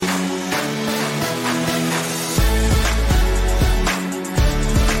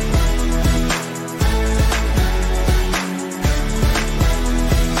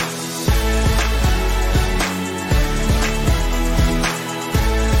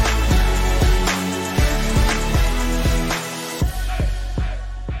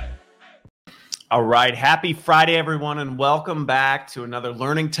All right. Happy Friday, everyone, and welcome back to another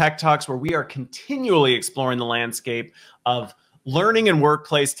Learning Tech Talks, where we are continually exploring the landscape of learning and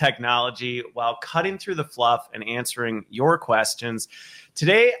workplace technology while cutting through the fluff and answering your questions.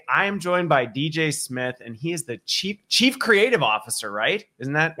 Today, I am joined by DJ Smith, and he is the Chief Creative Officer, right?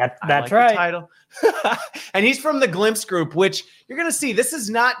 Isn't that? That's right. The title. And he's from the Glimpse Group, which you're going to see. This is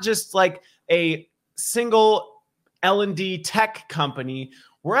not just like a single L&D tech company.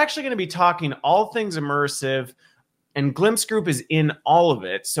 We're actually going to be talking all things immersive, and Glimpse Group is in all of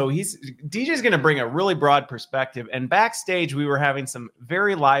it. So DJ's going to bring a really broad perspective. And backstage, we were having some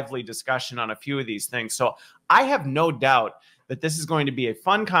very lively discussion on a few of these things. So I have no doubt that this is going to be a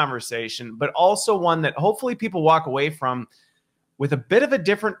fun conversation, but also one that hopefully people walk away from with a bit of a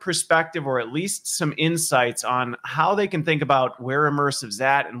different perspective, or at least some insights on how they can think about where immersive's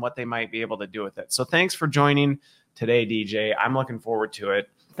at and what they might be able to do with it. So thanks for joining today, DJ. I'm looking forward to it.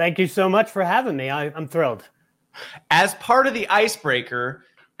 Thank you so much for having me. I'm thrilled. As part of the icebreaker,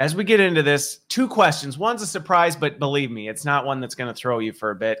 as we get into this, two questions. One's a surprise, but believe me, it's not one that's going to throw you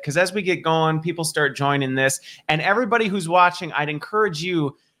for a bit. Because as we get going, people start joining this. And everybody who's watching, I'd encourage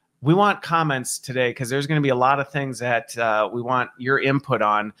you, we want comments today because there's going to be a lot of things that we want your input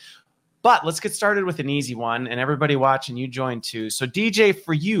on. But let's get started with an easy one. And everybody watching, you join too. So DJ,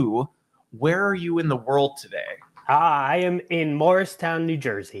 for you, where are you in the world today? I am in Morristown, New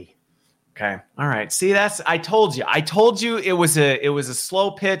Jersey. Okay. All right. See, I told you it was a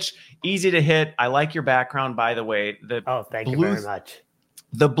slow pitch, easy to hit. I like your background, by the way. Thank you very much.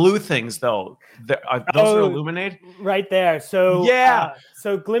 The blue things, though, those are illuminated? Right there. So yeah.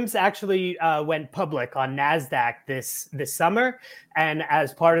 So Glimpse actually went public on NASDAQ this summer. And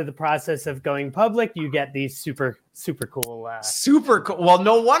as part of the process of going public, you get these super cool. Super cool. Well,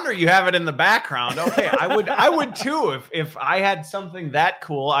 no wonder you have it in the background. Okay, I would too. If I had something that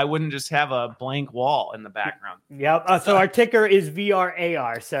cool, I wouldn't just have a blank wall in the background. Yep. So our ticker is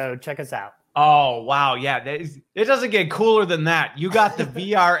VRAR. So check us out. Oh, wow. Yeah, it doesn't get cooler than that. You got the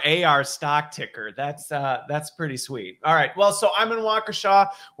VRAR stock ticker. That's pretty sweet. All right. Well, so I'm in Waukesha,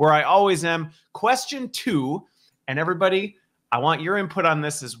 where I always am. Question 2, and everybody, I want your input on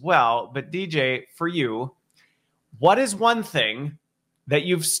this as well. But DJ, for you, what is one thing that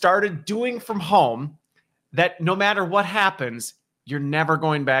you've started doing from home that no matter what happens, you're never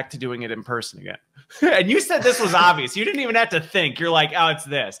going back to doing it in person again? And you said this was obvious. You didn't even have to think. You're like, oh, it's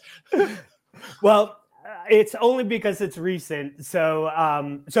this. Well, it's only because it's recent.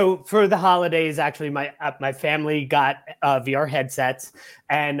 So for the holidays, actually, my family got VR headsets,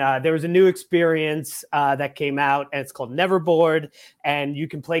 and there was a new experience that came out, and it's called Neverboard, and you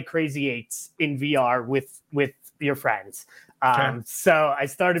can play Crazy Eights in VR with your friends. Okay. So I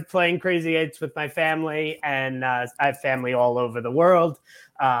started playing Crazy Eights with my family, and I have family all over the world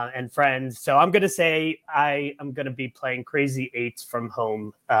and friends. So I'm going to say I am going to be playing Crazy Eights from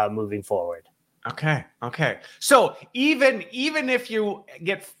home moving forward. Okay. So even if you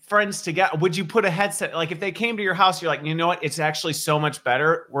get friends together, would you put a headset? Like if they came to your house, you're like, you know what? It's actually so much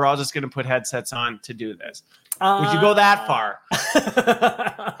better. We're all just going to put headsets on to do this. Would you go that far?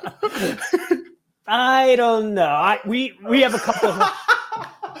 I don't know. We have a couple.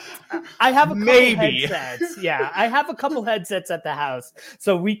 I have a couple headsets. Yeah, I have a couple headsets at the house,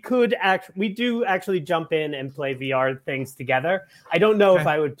 so we do actually jump in and play VR things together. I don't know if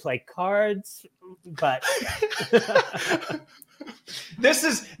I would play cards, but this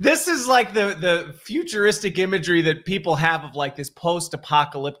is like the futuristic imagery that people have of like this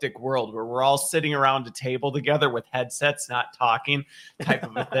post-apocalyptic world where we're all sitting around a table together with headsets, not talking, type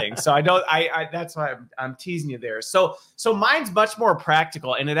of a thing. So I that's why I'm teasing you there. So mine's much more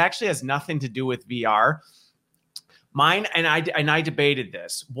practical, and it actually has nothing to do with VR. Mine, and I debated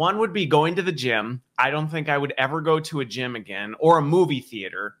this. One would be going to the gym. I don't think I would ever go to a gym again, or a movie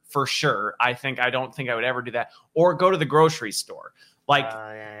theater for sure. I don't think I would ever do that, or go to the grocery store.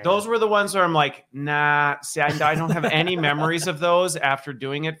 Like those were the ones where I'm like, nah. See, I don't have any memories of those after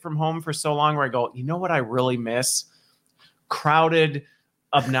doing it from home for so long. Where I go, you know what I really miss? Crowded,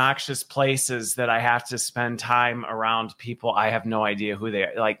 obnoxious places that I have to spend time around people I have no idea who they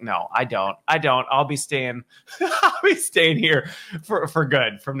are. Like, no, I don't. I'll be staying here for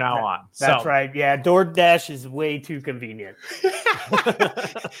good from now on. That's right. Yeah, DoorDash is way too convenient.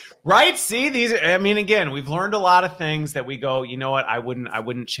 Right? See, again, we've learned a lot of things that we go, you know what, I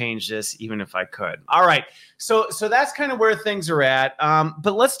wouldn't change this even if I could. All right. So that's kind of where things are at.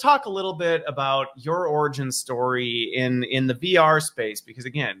 But let's talk a little bit about your origin story in the VR space, because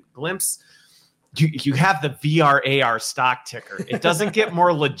again, Glimpse, you have the VRAR stock ticker. It doesn't get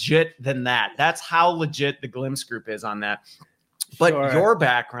more legit than that. That's how legit the Glimpse Group is on that. But Sure. your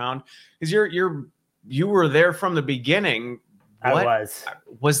background is you were there from the beginning. What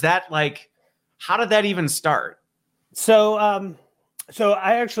was that like? How did that even start? So, so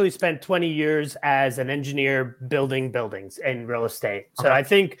I actually spent 20 years as an engineer building buildings in real estate. So I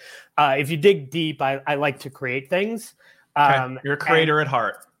think if you dig deep, I like to create things. You're a creator at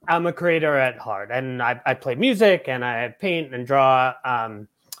heart. I'm a creator at heart, and I play music and I paint and draw.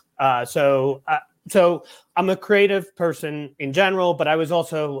 So I'm a creative person in general, but I was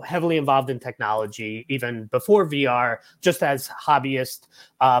also heavily involved in technology even before VR, just as hobbyist.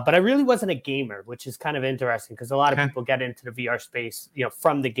 But I really wasn't a gamer, which is kind of interesting because a lot of people get into the VR space,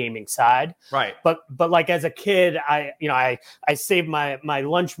 from the gaming side. Right. But like as a kid, I saved my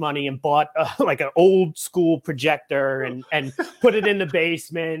lunch money and bought like an old school projector and put it in the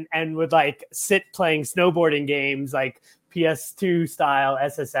basement and would like sit playing snowboarding games like PS2 style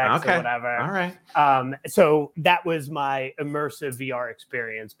SSX or whatever. All right. So that was my immersive VR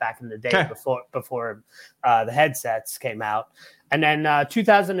experience back in the day before the headsets came out. And then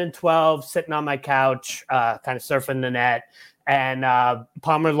 2012, sitting on my couch, kind of surfing the net, and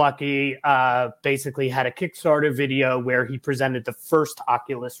Palmer Luckey basically had a Kickstarter video where he presented the first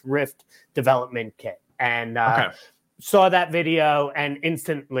Oculus Rift development kit, and saw that video and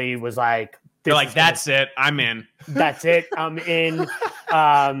instantly was like, you're like, that's it. I'm in. That's it. I'm in.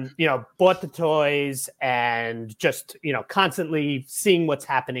 Bought the toys and just, constantly seeing what's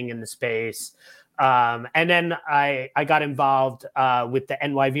happening in the space. And then I got involved with the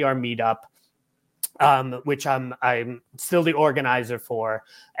NYVR meetup, which I'm still the organizer for.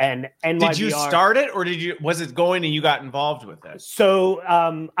 And NYVR, did you start it, or was it going and you got involved with it? So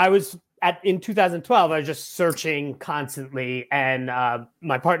I was in 2012, I was just searching constantly, and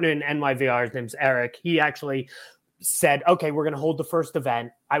my partner in NYVR, his name's Eric, he actually said, okay, we're going to hold the first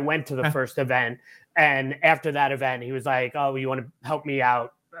event. I went to the first event, and after that event, he was like, oh, you want to help me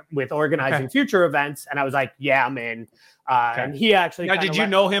out with organizing future events? And I was like, yeah, I'm in. And he actually... Now, did you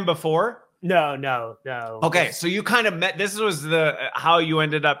know him before? No. Okay, so you kind of met... This was how you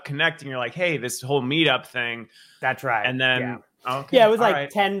ended up connecting. You're like, hey, this whole meetup thing. That's right. And then... Yeah. Okay. Yeah, it was like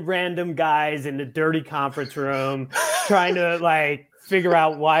 10 random guys in the dirty conference room trying to like figure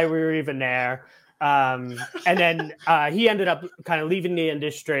out why we were even there. And then he ended up kind of leaving the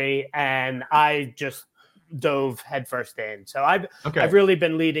industry, and I just dove headfirst in. So I've really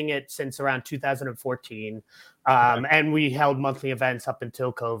been leading it since around 2014. And we held monthly events up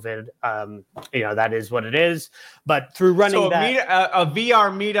until COVID. That is what it is. But through running a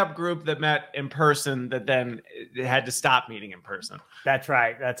VR meetup group that met in person that then had to stop meeting in person. That's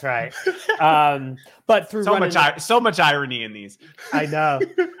right. But through so much irony in these. I know.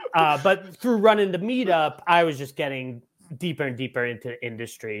 But through running the meetup, I was just getting deeper and deeper into the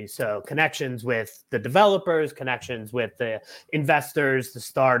industry. So connections with the developers, connections with the investors, the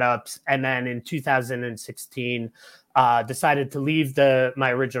startups. And then in 2016, decided to leave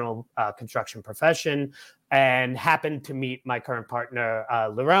my original construction profession and happened to meet my current partner,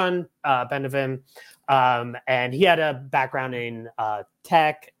 Laurent Benavim. And he had a background in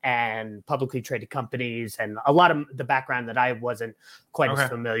tech and publicly traded companies and a lot of the background that I wasn't quite as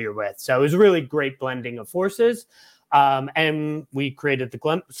familiar with. So it was a really great blending of forces. And we created the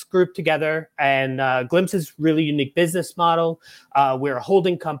Glimpse Group together. And Glimpse is really unique business model. We're a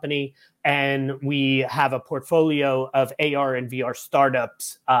holding company, and we have a portfolio of AR and VR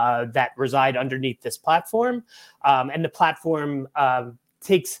startups that reside underneath this platform. And the platform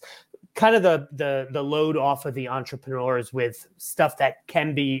takes kind of the load off of the entrepreneurs with stuff that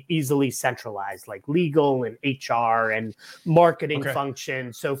can be easily centralized, like legal and HR and marketing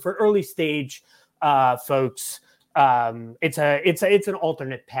functions. So for early stage folks, it's an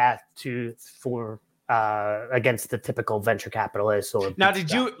alternate path for against the typical venture capitalists. Or now,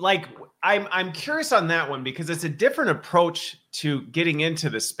 did you like? I'm curious on that one because it's a different approach to getting into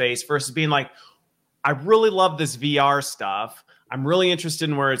the space versus being like, I really love this VR stuff. I'm really interested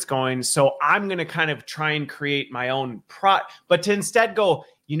in where it's going, so I'm going to kind of try and create my own but to instead go,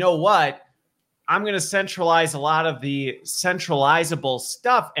 you know what? I'm going to centralize a lot of the centralizable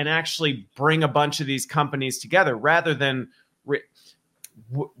stuff and actually bring a bunch of these companies together rather than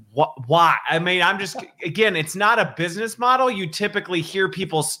why? I mean, again, it's not a business model you typically hear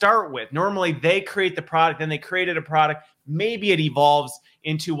people start with. Normally they create the product, then they created a product. Maybe it evolves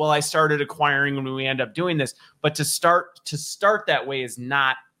into, well, I started acquiring when we end up doing this, but to start that way is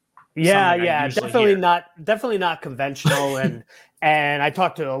not. Definitely not conventional. And I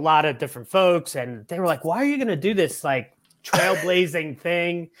talked to a lot of different folks, and they were like, why are you going to do this like trailblazing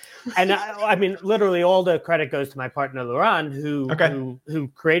thing? And I mean, literally all the credit goes to my partner, Laurent, who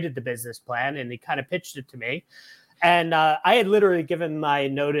created the business plan, and he kind of pitched it to me. And I had literally given my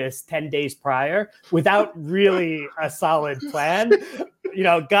notice 10 days prior without really a solid plan.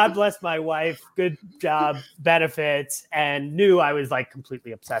 God bless my wife, good job, benefits, and knew I was like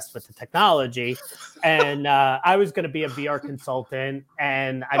completely obsessed with the technology. And I was going to be a VR consultant,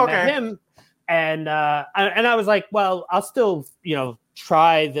 and I met him. And I was like, well, I'll still,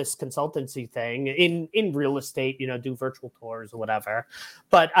 try this consultancy thing in real estate, do virtual tours or whatever.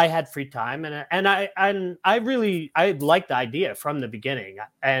 But I had free time, and I really liked the idea from the beginning.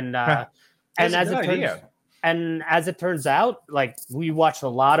 And as it turns out, like we watched a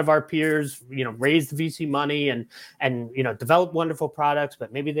lot of our peers, raise the VC money and develop wonderful products,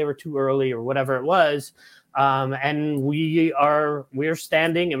 but maybe they were too early or whatever it was. And we're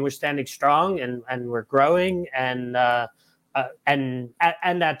standing strong and we're growing and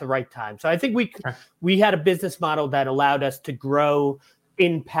at the right time. So I think we had a business model that allowed us to grow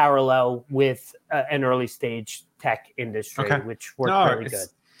in parallel with an early stage tech industry, which worked really good.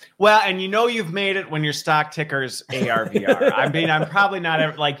 Well, and you've made it when your stock ticker's ARVR. I mean, I'm probably not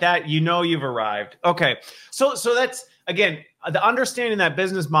ever like that. You've arrived. Okay. So that's, again, the understanding that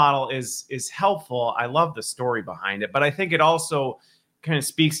business model is helpful. I love the story behind it, but I think it also kind of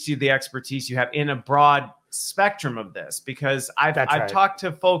speaks to the expertise you have in a broad spectrum of this, because I've talked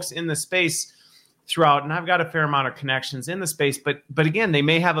to folks in the space throughout, and I've got a fair amount of connections in the space, but again, they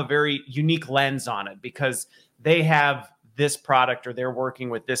may have a very unique lens on it because they have this product or they're working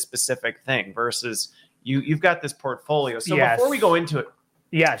with this specific thing versus you've got this portfolio. So before we go into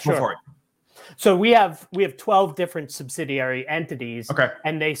it, sure. So we have 12 different subsidiary entities,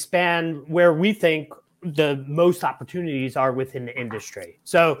 and they span where we think the most opportunities are within the industry.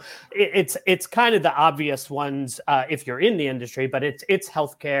 So it's kind of the obvious ones if you're in the industry, but it's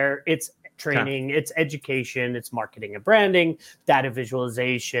healthcare, it's training, it's education, it's marketing and branding, data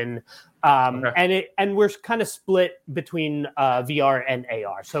visualization, and we're kind of split between VR and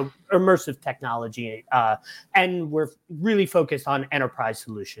AR, so immersive technology, and we're really focused on enterprise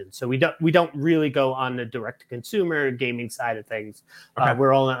solutions. So we don't really go on the direct to consumer gaming side of things.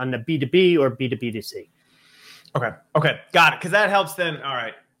 We're all on the B2B or B2B2C. Okay, got it. Because that helps then. All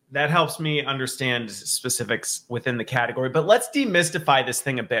right. That helps me understand specifics within the category. But let's demystify this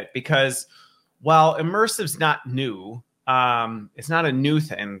thing a bit, because while immersive's not new, it's not a new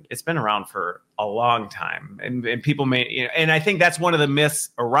thing. It's been around for a long time. And people may, and I think that's one of the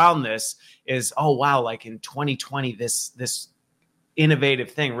myths around this is, oh, wow, like in 2020, this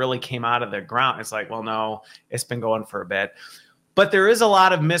innovative thing really came out of the ground. It's like, well, no, it's been going for a bit. But there is a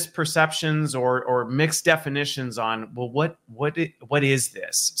lot of misperceptions or mixed definitions on, well, what is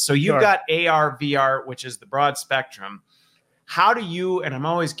this? So you've got AR, VR, which is the broad spectrum. How do you, and I'm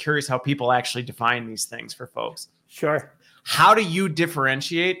always curious how people actually define these things for folks. Sure. How do you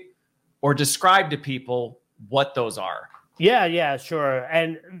differentiate or describe to people what those are? Yeah, sure.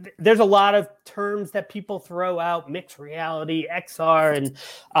 And there's a lot of terms that people throw out, mixed reality, XR, and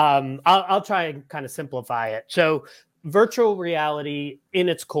I'll try and kind of simplify it. So virtual reality in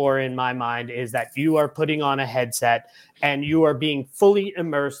its core, in my mind, is that you are putting on a headset and you are being fully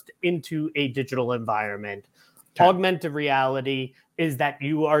immersed into a digital environment. Augmented reality is that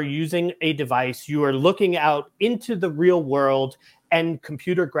you are using a device, you are looking out into the real world, and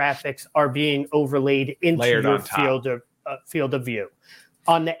computer graphics are being overlaid into your field of view.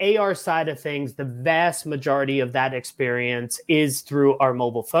 On the AR side of things, the vast majority of that experience is through our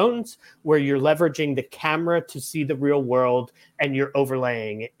mobile phones, where you're leveraging the camera to see the real world and you're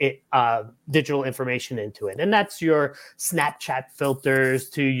overlaying it, digital information into it. And that's your Snapchat filters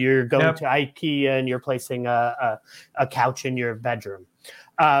to you're going to IKEA and you're placing a couch in your bedroom.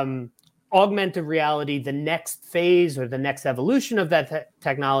 Augmented reality, the next phase or the next evolution of that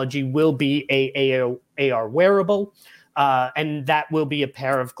technology will be a AR wearable. And that will be a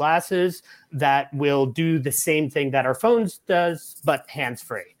pair of glasses that will do the same thing that our phones does, but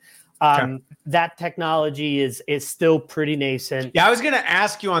hands-free. That technology is still pretty nascent. Yeah, I was going to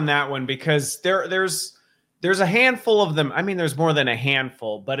ask you on that one because there's a handful of them. I mean, there's more than a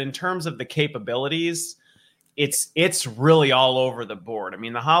handful, but in terms of the capabilities, it's really all over the board. I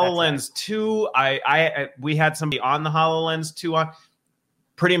mean, the HoloLens 2, we had somebody on the HoloLens 2 on.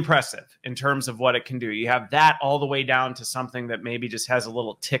 Pretty impressive in terms of what it can do. You have that all the way down to something that maybe just has a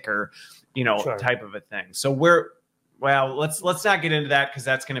little ticker, type of a thing. So let's not get into that because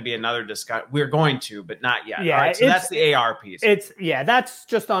that's going to be another discussion. We're going to, but not yet. Yeah, all right, so that's the AR piece. That's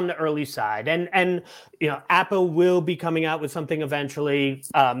just on the early side, and Apple will be coming out with something eventually.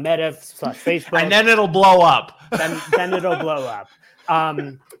 Meta/Facebook, and then it'll blow up. Then it'll blow up.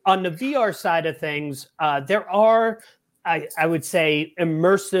 On the VR side of things, there are I would say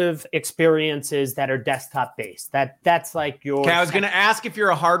immersive experiences that are desktop based. That's like your. Okay, I was going to ask if you're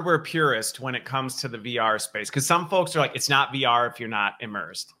a hardware purist when it comes to the VR space, because some folks are like, it's not VR if you're not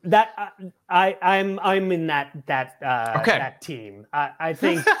immersed. That I'm in that team. I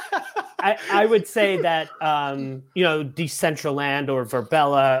think I would say that Decentraland or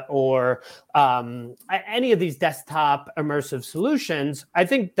Verbella or any of these desktop immersive solutions, I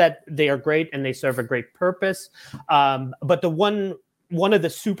think that they are great and they serve a great purpose. But the one of the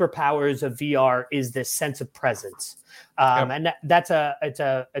superpowers of VR is this sense of presence. And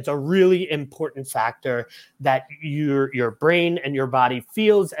it's a really important factor that your brain and your body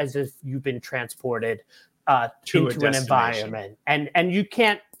feels as if you've been transported into an environment, and you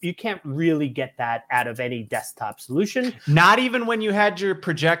can't really get that out of any desktop solution. Not even when you had your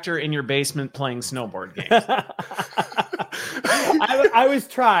projector in your basement playing snowboard games. I was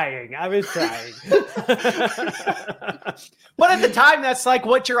trying. But at the time, that's like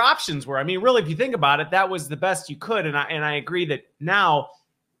what your options were. I mean, really, if you think about it, that was the best you could. And I agree that now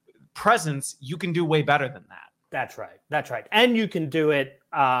presence, you can do way better than that. That's right. And you can do it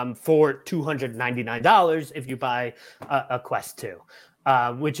for $299 if you buy a Quest 2.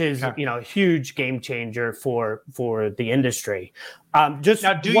 Which is a huge game changer for the industry.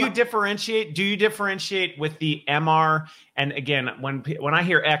 You differentiate? Do you differentiate with the MR? And again, when I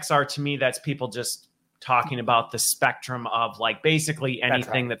hear XR, to me, that's people just talking about the spectrum of like basically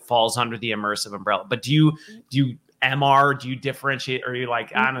anything that falls under the immersive umbrella. But do you MR? Do you differentiate? Or are you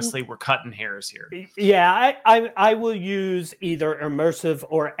like, honestly, we're cutting hairs here? Yeah, I will use either immersive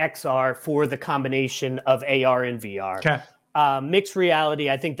or XR for the combination of AR and VR. Okay. Mixed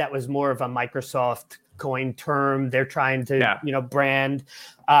reality, I think that was more of a Microsoft coined term. They're trying to, brand.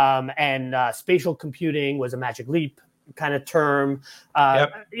 And spatial computing was a Magic Leap kind of term.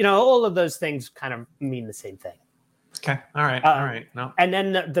 All of those things kind of mean the same thing. Okay. All right. No. And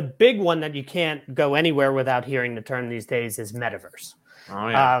then the big one that you can't go anywhere without hearing the term these days is metaverse. Oh,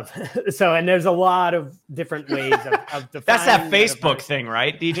 yeah. And there's a lot of different ways of defining. That's that Facebook thing,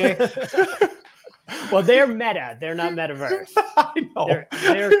 right, DJ? Well, they're meta. They're not metaverse. I know.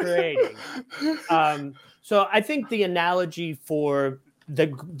 They're creating. So I think the analogy for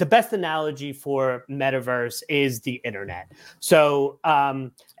the best analogy for metaverse is the internet. So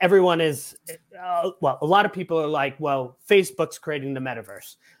everyone is, a lot of people are like, well, Facebook's creating the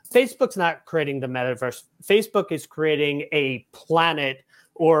metaverse. Facebook's not creating the metaverse. Facebook is creating a planet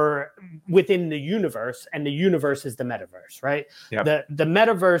or within the universe, and the universe is the metaverse, right? Yep. The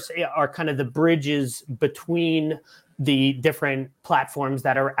metaverse are kind of the bridges between the different platforms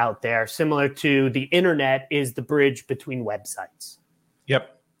that are out there, similar to the internet is the bridge between websites.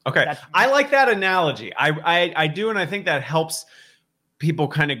 Yep. Okay. I like that analogy. I do, and I think that helps people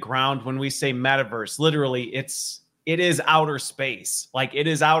kind of ground when we say metaverse. Literally, it is outer space. Like, it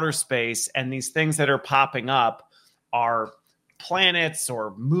is outer space, and these things that are popping up are planets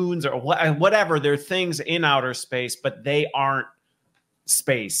or moons or whatever. They're things in outer space, but they aren't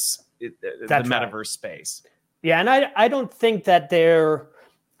space, the metaverse space. Yeah, and I don't think that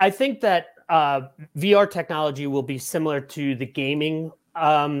I think that VR technology will be similar to the gaming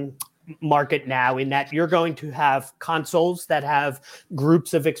market now, in that you're going to have consoles that have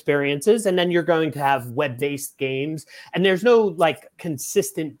groups of experiences, and then you're going to have web-based games, and there's no like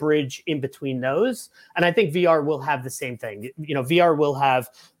consistent bridge in between those. And I think VR will have the same thing. VR will have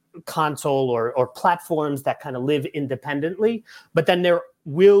console or platforms that kind of live independently, but then there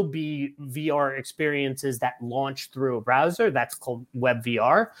will be VR experiences that launch through a browser that's called web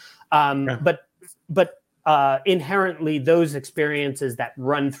VR. But inherently, those experiences that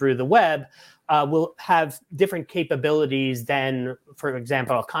run through the web will have different capabilities than, for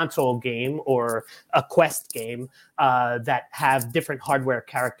example, a console game or a Quest game that have different hardware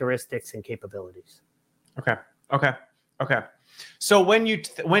characteristics and capabilities. Okay. So when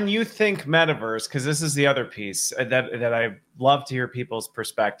you think metaverse, because this is the other piece that I love to hear people's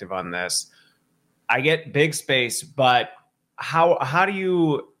perspective on this. I get big space, but how do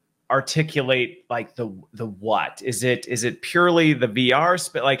you articulate like the what? Is it purely the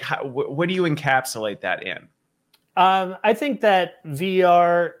VR? Like, what do you encapsulate that in? I think that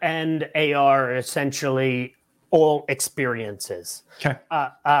VR and AR are essentially all experiences. Okay.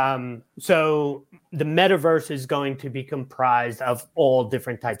 So the metaverse is going to be comprised of all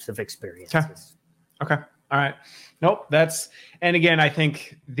different types of experiences. Okay. All right. Nope. And again, I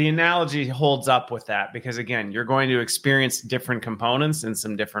think the analogy holds up with that, because again, you're going to experience different components in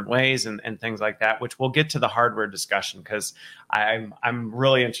some different ways and things like that, which we'll get to the hardware discussion, because I'm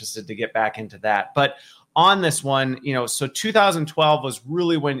really interested to get back into that. But on this one, so 2012 was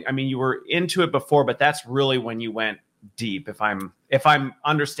really when, I mean, you were into it before, but that's really when you went deep, if I'm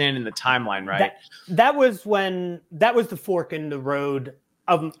understanding the timeline right. That was the fork in the road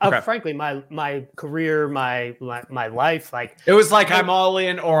of frankly my career, my life. Like it was like I'm all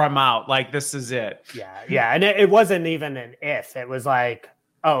in or I'm out. Like this is it. Yeah, and it wasn't even an if. It was like,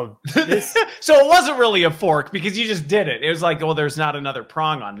 oh, this. So it wasn't really a fork because you just did it. It was like, oh, there's not another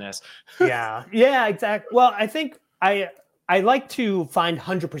prong on this. Yeah, exactly. Well, I think I like to find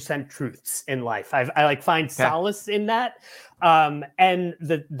 100% truths in life. I like find solace in that. And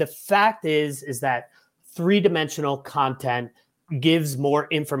the fact is that 3-dimensional content gives more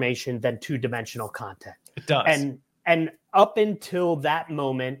information than 2-dimensional content. It does. And up until that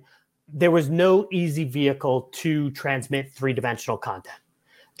moment, there was no easy vehicle to transmit 3-dimensional content.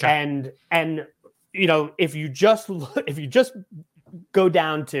 Okay. And if you just go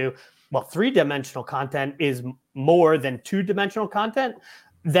down to, well, 3-dimensional content is more than 2-dimensional content,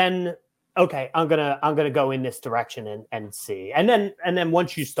 then okay, I'm gonna go in this direction and see. And then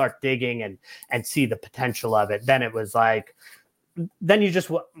once you start digging and see the potential of it, then it was like, then you just,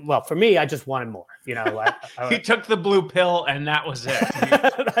 well, for me, I just wanted more. He took the blue pill and that was it.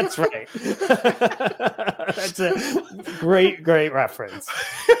 That's right. That's a great reference.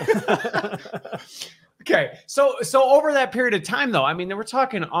 Okay. So over that period of time, though, I mean, we're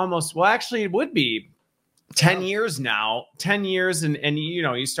talking almost, well, actually it would be 10 years now, 10 years. And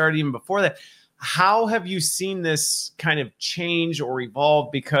you started even before that. How have you seen this kind of change or evolve?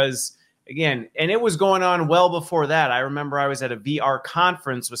 Because again, and it was going on well before that. I remember I was at a VR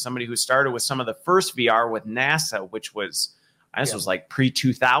conference with somebody who started with some of the first VR with NASA, which was, was like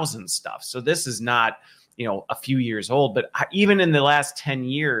pre-2000 stuff. So this is not, a few years old, but even in the last 10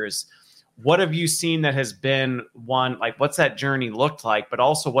 years, what have you seen that has been one, like what's that journey looked like, but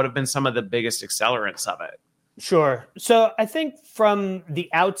also what have been some of the biggest accelerants of it? Sure. So I think from the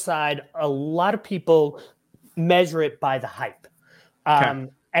outside, a lot of people measure it by the hype.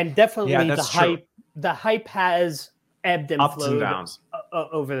 And definitely the hype has ebbed and ups flowed and downs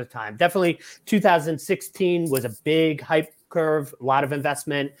over the time. Definitely 2016 was a big hype curve, a lot of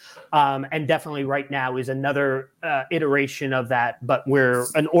investment. And definitely right now is another iteration of that, but we're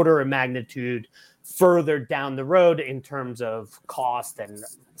an order of magnitude further down the road in terms of cost and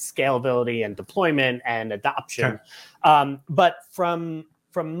scalability and deployment and adoption. Okay. But from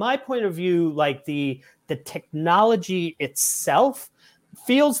my point of view, like the technology itself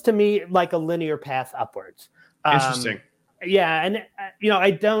feels to me like a linear path upwards. Interesting. Yeah.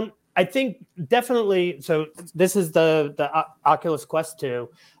 And, I think definitely, so this is the Oculus Quest 2.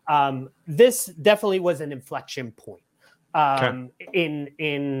 This definitely was an inflection point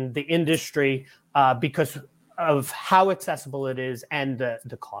in the industry because of how accessible it is and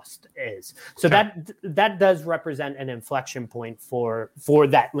the cost is. So that does represent an inflection point for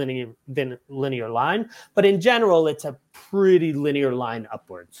that linear line. But in general, it's a pretty linear line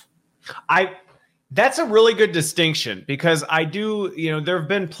upwards. That's a really good distinction because I do, there have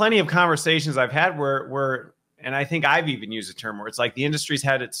been plenty of conversations I've had where, and I think I've even used a term where it's like the industry's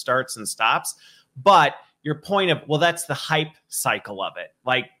had its starts and stops, but your point of, well, that's the hype cycle of it.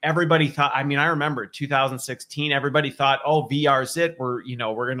 Like everybody thought, I remember 2016, everybody thought, oh, VR's it. We're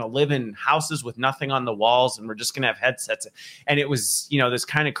going to live in houses with nothing on the walls and we're just going to have headsets. And it was, this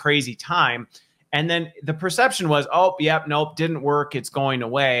kind of crazy time. And then the perception was, oh, yep, nope, didn't work. It's going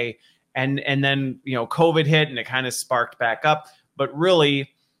away. And then, COVID hit and it kind of sparked back up. But really,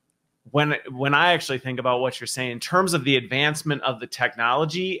 when I actually think about what you're saying in terms of the advancement of the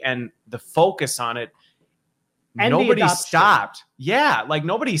technology and the focus on it, and nobody stopped. Yeah, like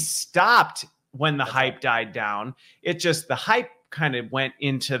nobody stopped when the hype died down. It just, the hype kind of went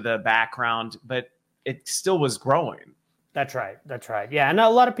into the background, but it still was growing. That's right. Yeah, and a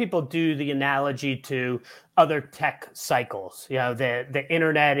lot of people do the analogy to other tech cycles. The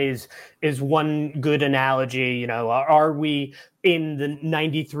internet is one good analogy. Are we in the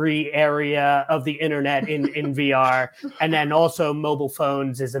 93 area of the internet in VR? And then also mobile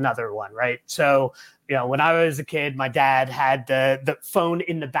phones is another one, right? So, when I was a kid, my dad had the phone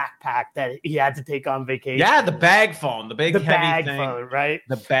in the backpack that he had to take on vacation. Yeah, the bag phone, the big heavy bag thing. phone, right?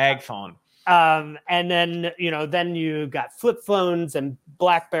 The bag phone. And then, then you got flip phones and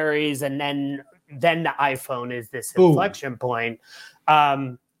Blackberries, and then the iPhone is this inflection point.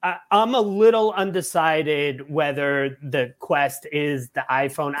 I'm a little undecided whether the Quest is the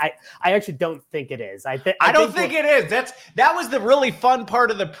iPhone. I actually don't think it is. I don't think it is. That was the really fun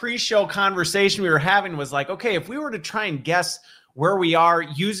part of the pre-show conversation we were having was like, okay, if we were to try and guess where we are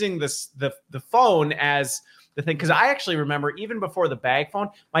using the phone as the thing, because I actually remember even before the bag phone,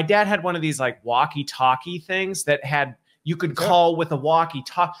 my dad had one of these like walkie-talkie things that had, You could call with a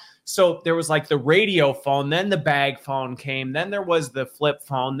walkie-talkie. So there was like the radio phone, then the bag phone came, then there was the flip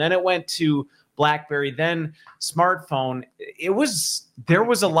phone, then it went to BlackBerry, then smartphone. There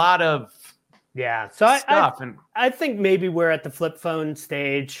was a lot of So stuff. I think maybe we're at the flip phone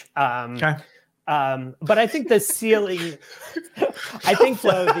stage. Okay. But I think the ceiling. I think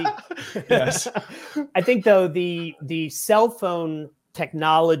though Yes. I think though the cell phone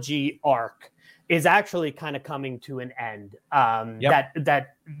technology arc is actually kind of coming to an end. That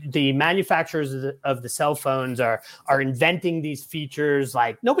the manufacturers of the cell phones are inventing these features.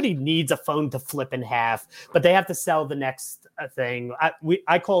 Like nobody needs a phone to flip in half, but they have to sell the next thing.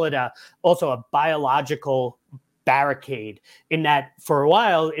 I call it also a biological barricade, in that for a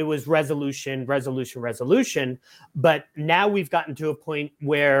while it was resolution, but now we've gotten to a point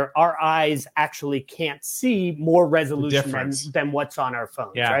where our eyes actually can't see more resolution than what's on our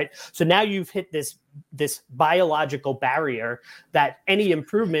phones, right? So now you've hit this biological barrier that any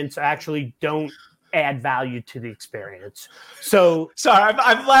improvements actually don't add value to the experience. So sorry,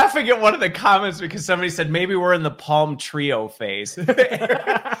 I'm laughing at one of the comments because somebody said maybe we're in the Palm Trio phase.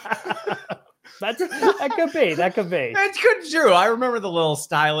 That could be. It's true. I remember the little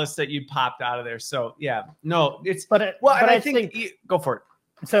stylus that you popped out of there. So yeah, no, it's I think go for it.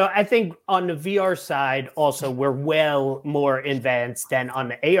 So I think on the VR side, also we're well more advanced than on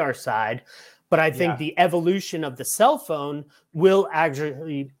the AR side. But I think the evolution of the cell phone will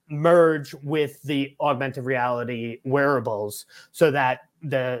actually merge with the augmented reality wearables, so that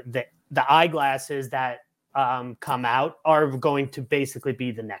the eyeglasses that come out are going to basically be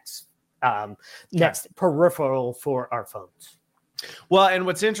the next peripheral for our phones. Well, and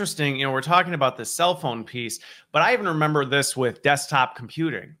what's interesting, we're talking about the cell phone piece, but I even remember this with desktop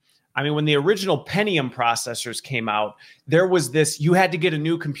computing. I mean, when the original Pentium processors came out, there was this, you had to get a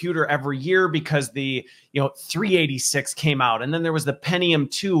new computer every year because the 386 came out, and then there was the Pentium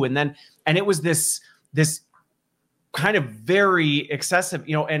 2, and it was this kind of very excessive,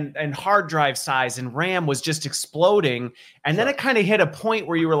 and hard drive size and RAM was just exploding. And then it kind of hit a point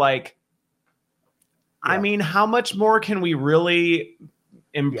where you were like, I mean, how much more can we really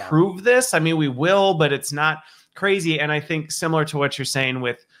improve this? I mean, we will, but it's not crazy. And I think similar to what you're saying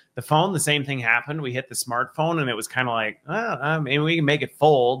with the phone, the same thing happened. We hit the smartphone and it was kind of like, maybe we can make it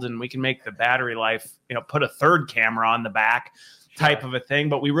fold and we can make the battery life, put a third camera on the back type of a thing,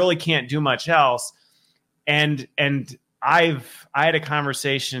 but we really can't do much else. And I had a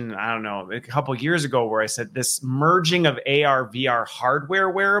conversation, I don't know, a couple of years ago where I said this merging of AR, VR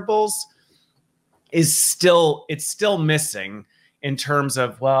hardware wearables is still missing in terms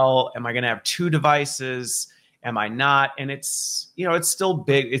of, well, am I going to have two devices? Am I not? And it's still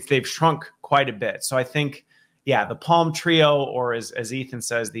big. They've shrunk quite a bit. So I think, the Palm Trio, or as Ethan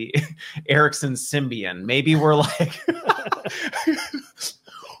says, the Ericsson Symbian, maybe we're like,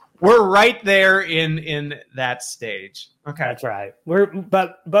 we're right there in that stage. Okay. That's right. We're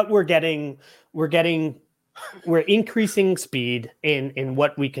increasing speed in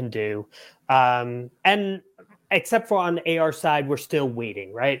what we can do. And except for on the AR side, we're still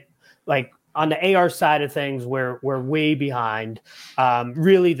waiting, right? Like on the AR side of things, we're way behind.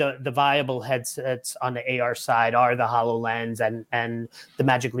 Really, the viable headsets on the AR side are the HoloLens and the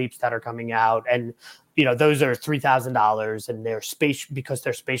Magic Leaps that are coming out. And, those are $3,000 and they're because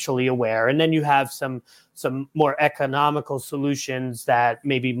they're spatially aware. And then you have some more economical solutions that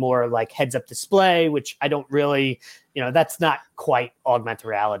maybe more like heads-up display, which I don't really, that's not quite augmented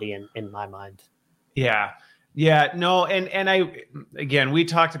reality in my mind. Yeah. No. And we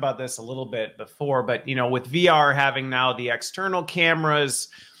talked about this a little bit before, but, with VR having now the external cameras,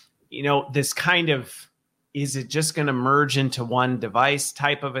 this kind of, is it just going to merge into one device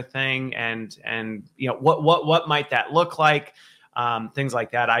type of a thing? And what might that look like? Things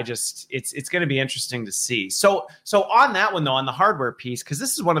like that. It's going to be interesting to see. So on that one though, on the hardware piece, because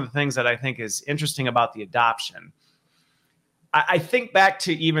this is one of the things that I think is interesting about the adoption. I think back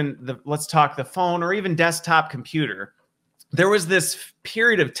to even let's talk the phone or even desktop computer. There was this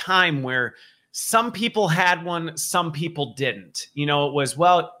period of time where some people had one, some people didn't. It was,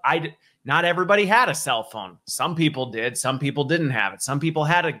 not everybody had a cell phone. Some people did, some people didn't have it. Some people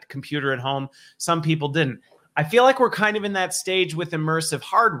had a computer at home, some people didn't. I feel like we're kind of in that stage with immersive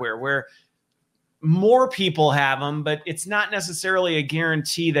hardware where more people have them, but it's not necessarily a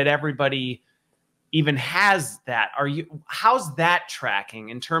guarantee that everybody even has that. How's that tracking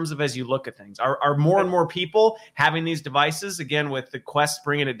in terms of, as you look at things, are more and more people having these devices, again, with the Quest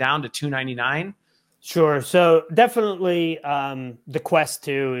bringing it down to $299? Sure. So definitely the Quest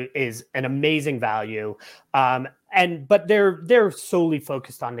 2 is an amazing value. But they're solely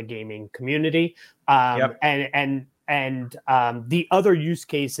focused on the gaming community. And the other use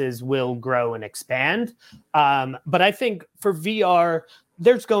cases will grow and expand. But I think for VR,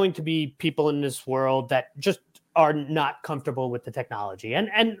 there's going to be people in this world that just are not comfortable with the technology,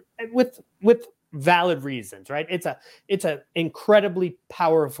 and with valid reasons, right? It's a incredibly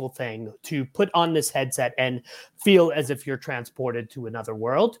powerful thing to put on this headset and feel as if you're transported to another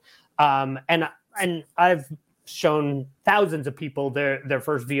world. And I've shown thousands of people their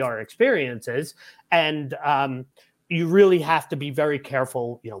first VR experiences, and you really have to be very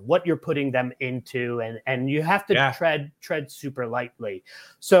careful, what you're putting them into, and you have to tread super lightly.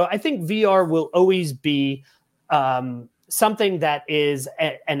 So I think VR will always be something that is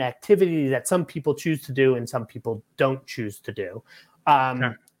an activity that some people choose to do and some people don't choose to do.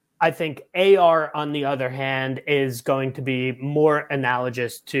 I think AR, on the other hand, is going to be more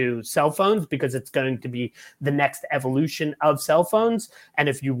analogous to cell phones because it's going to be the next evolution of cell phones. And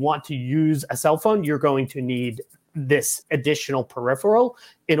if you want to use a cell phone, you're going to need this additional peripheral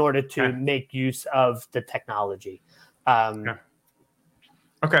in order to make use of the technology.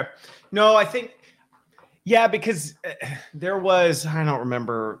 Okay. No, I think, because there was, I don't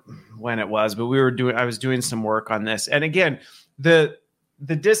remember when it was, but I was doing some work on this. And again, the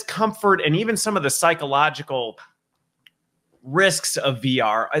discomfort and even some of the psychological risks of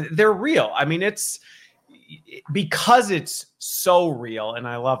VR, they're real. I mean, it's because it's so real. And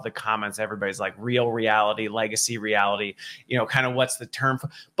I love the comments. Everybody's like real reality, legacy reality, kind of what's the term for,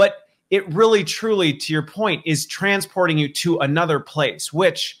 but it really, truly, to your point, is transporting you to another place,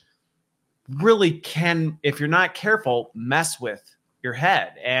 which really can, if you're not careful, mess with your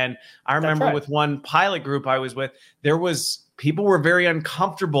head. And I remember with one pilot group I was with, people were very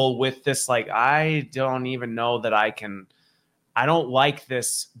uncomfortable with this. Like, I don't even know that I don't like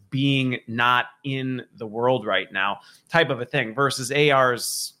this being not in the world right now type of a thing, versus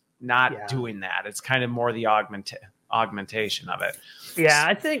AR's not doing that. It's kind of more the augmentation of it. Yeah,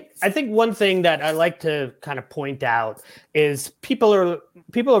 I think one thing that I like to kind of point out is people are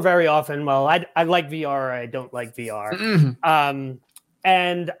very often, well, I like VR, or I don't like VR. Mm-hmm.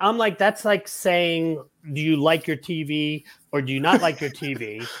 And I'm like, that's like saying, do you like your TV or do you not like your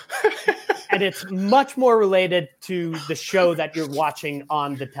TV? And it's much more related to the show that you're watching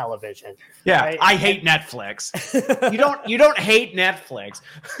on the television. Yeah, right? I hate Netflix. You don't hate Netflix.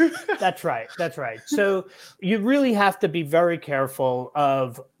 That's right. So you really have to be very careful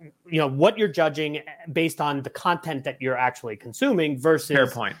of what you're judging based on the content that you're actually consuming versus fair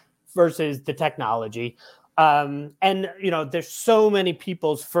point. Versus the technology. And there's so many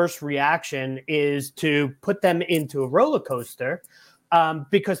people's first reaction is to put them into a roller coaster.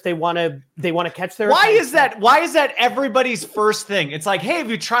 Because they want to catch their attention. Why is that everybody's first thing? It's like, hey, have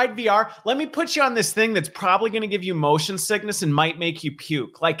you tried VR? Let me put you on this thing that's probably going to give you motion sickness and might make you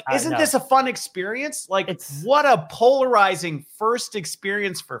puke. Like, isn't this a fun experience? Like, what a polarizing first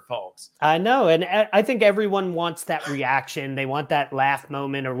experience for folks. I know. And I think everyone wants that reaction. They want that laugh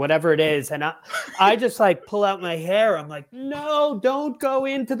moment or whatever it is. And I just like pull out my hair. I'm like, no, don't go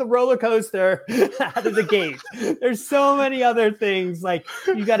into the roller coaster out of the gate. There's so many other things. Like,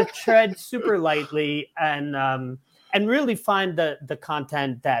 you got to tread super lightly and really find the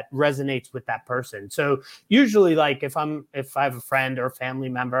content that resonates with that person. So usually, like, if I have a friend or a family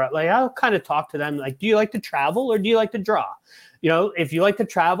member, like, I'll kind of talk to them like, do you like to travel or do you like to draw? If you like to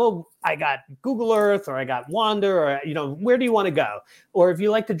travel, I got Google Earth or I got Wander, or where do you want to go? Or if you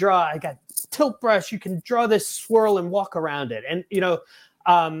like to draw, I got Tilt Brush. You can draw this swirl and walk around it. And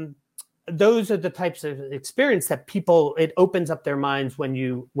those are the types of experience that it opens up their minds when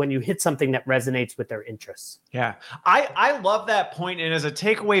you hit something that resonates with their interests. Yeah, I love that point. And as a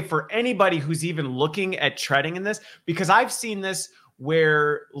takeaway for anybody who's even looking at treading in this, because I've seen this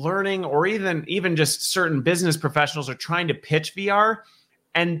where learning or even just certain business professionals are trying to pitch VR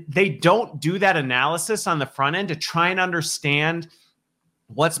and they don't do that analysis on the front end to try and understand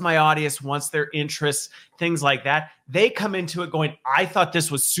what's my audience, what's their interests, things like that. They come into it going, I thought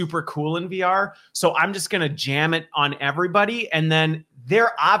this was super cool in VR, so I'm just going to jam it on everybody. And then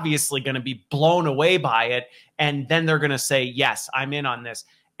they're obviously going to be blown away by it. And then they're going to say, yes, I'm in on this.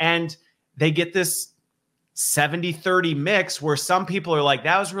 And they get this 70-30 mix where some people are like,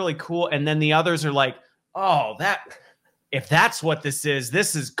 that was really cool. And then the others are like, oh, if that's what this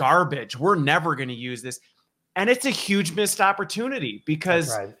is garbage. We're never going to use this. And it's a huge missed opportunity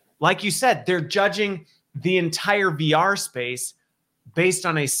because, like you said, they're judging the entire VR space based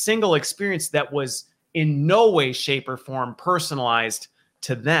on a single experience that was in no way, shape, or form personalized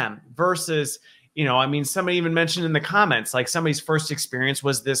to them versus, somebody even mentioned in the comments, like somebody's first experience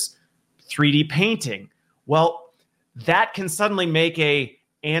was this 3D painting. Well, that can suddenly make a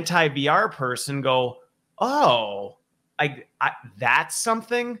anti-VR person go, oh, that's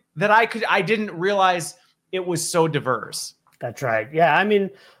something that I didn't realize it was so diverse. That's right. Yeah. I mean,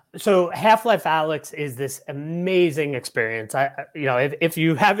 so Half-Life Alyx is this amazing experience. If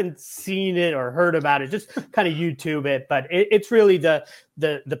you haven't seen it or heard about it, just kind of YouTube it. But it's really the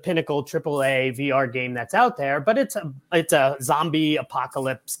pinnacle AAA VR game that's out there. But it's a zombie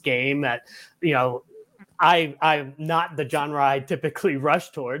apocalypse game that, I'm not the genre I typically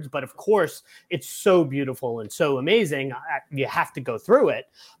rush towards, but of course it's so beautiful and so amazing. You have to go through it.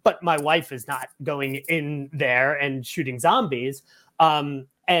 But my wife is not going in there and shooting zombies.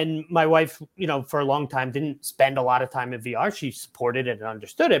 And my wife, for a long time didn't spend a lot of time in VR. She supported it and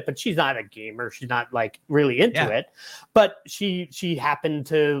understood it, but she's not a gamer. She's not like really into it. But she happened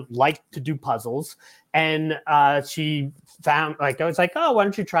to like to do puzzles, and she found I was like, oh, why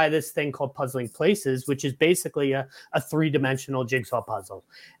don't you try this thing called Puzzling Places, which is basically a 3-dimensional jigsaw puzzle.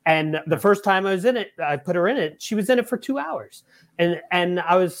 And the first time I was in it, I put her in it. She was in it for 2 hours, and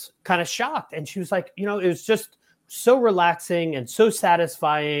I was kind of shocked. And she was like, it was just so relaxing and so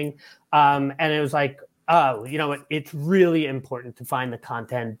satisfying. And it was like, oh, it's really important to find the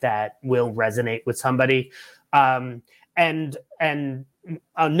content that will resonate with somebody. And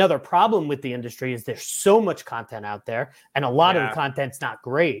another problem with the industry is there's so much content out there, and a lot of the content's not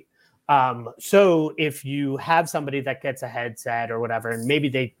great. So if you have somebody that gets a headset or whatever, and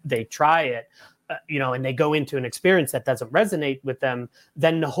maybe they try it, and they go into an experience that doesn't resonate with them,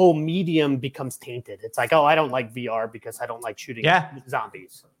 then the whole medium becomes tainted. It's like, oh, I don't like VR because I don't like shooting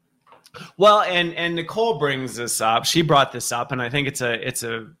zombies. Well, and Nicole brings this up. She brought this up, and I think it's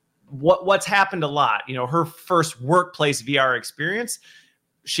what's happened a lot. Her first workplace VR experience,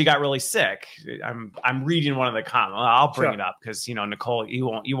 she got really sick. I'm reading one of the comments. I'll bring it up because Nicole, you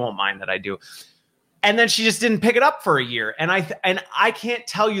won't mind that I do. And then she just didn't pick it up for a year. And I can't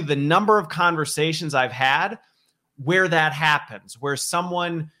tell you the number of conversations I've had where that happens, where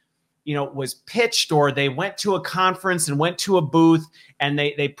someone, was pitched, or they went to a conference and went to a booth and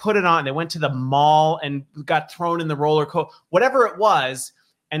they put it on. They went to the mall and got thrown in the roller coaster, whatever it was.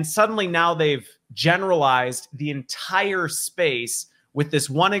 And suddenly now they've generalized the entire space with this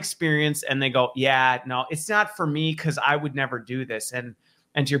one experience. And they go, yeah, no, it's not for me because I would never do this. And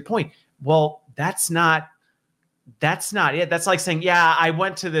to your point, well, that's not it. That's like saying, yeah, I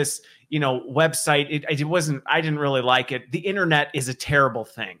went to this, website. It wasn't, I didn't really like it. The internet is a terrible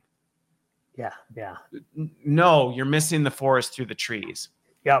thing. Yeah. No, you're missing the forest through the trees.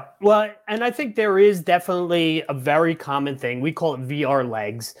 Yeah. Well, and I think there is definitely a very common thing. We call it VR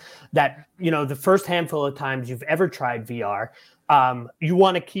legs, that, the first handful of times you've ever tried VR, you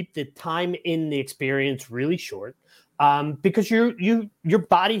want to keep the time in the experience really short. Because your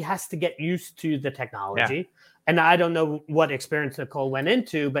body has to get used to the technology. Yeah. And I don't know what experience Nicole went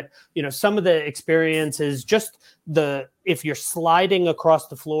into, but some of the experiences, just if you're sliding across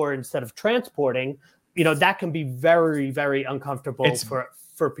the floor instead of transporting, that can be very, very uncomfortable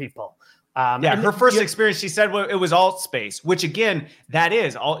for people. Her first experience, she said, it was alt space, which again, that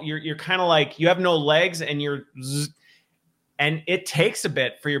is all. You're kind of like, you have no legs, and and it takes a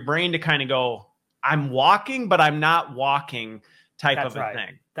bit for your brain to kind of go, I'm walking, but I'm not walking type of a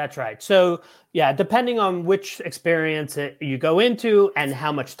thing. That's right. So yeah, depending on which experience you go into and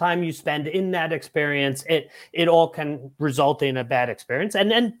how much time you spend in that experience, it all can result in a bad experience. And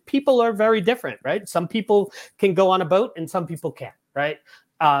then people are very different, right? Some people can go on a boat and some people can't, right?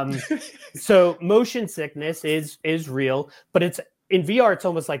 So motion sickness is real, but it's in VR, it's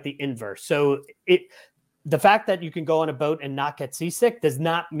almost like the inverse. So the fact that you can go on a boat and not get seasick does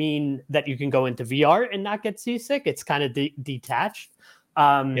not mean that you can go into VR and not get seasick. It's kind of detached.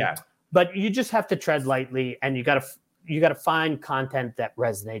 But you just have to tread lightly, and you got to find content that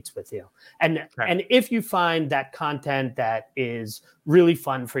resonates with you. And if you find that content that is really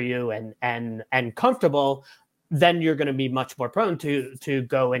fun for you and comfortable, then you're going to be much more prone to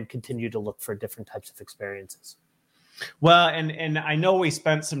go and continue to look for different types of experiences. Well, and I know we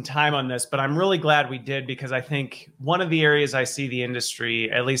spent some time on this, but I'm really glad we did, because I think one of the areas I see the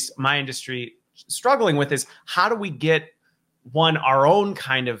industry, at least my industry, struggling with is how do we get our own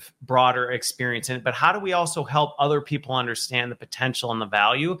kind of broader experience in it, but how do we also help other people understand the potential and the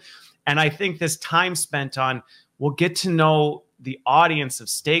value? And I think this time spent on, we'll get to know the audience of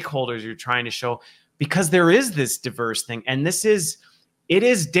stakeholders you're trying to show, because there is this diverse thing. And it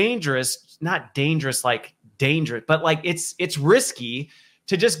is dangerous, not dangerous like dangerous, but like it's risky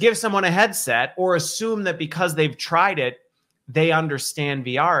to just give someone a headset or assume that because they've tried it, they understand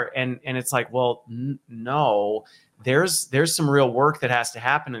VR. And it's like, well, no, there's some real work that has to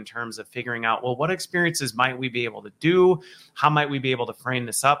happen in terms of figuring out, well, what experiences might we be able to do? How might we be able to frame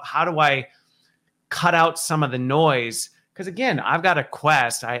this up? How do I cut out some of the noise. Because again, I've got a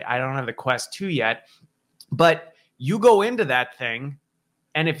Quest. I don't have the Quest 2 yet, but you go into that thing,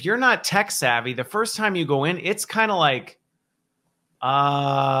 and if you're not tech savvy, the first time you go in, it's kind of like,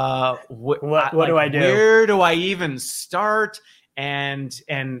 what do I do? Where do I even start? And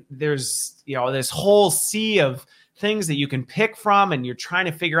there's, this whole sea of things that you can pick from, and you're trying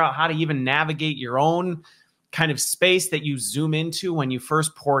to figure out how to even navigate your own kind of space that you zoom into when you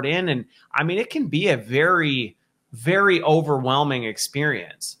first port in. And I mean, it can be a very, very overwhelming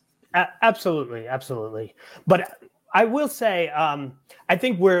experience. Absolutely. Absolutely. But I will say, I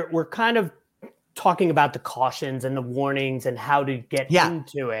think we're kind of talking about the cautions and the warnings and how to get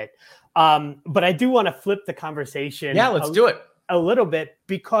into it. But I do want to flip the conversation. Yeah, let's do it a little bit,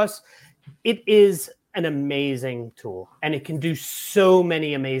 because it is an amazing tool and it can do so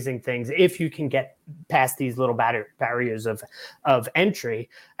many amazing things if you can get past these little barriers of entry.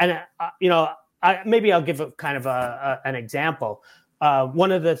 And, maybe I'll give a kind of an example.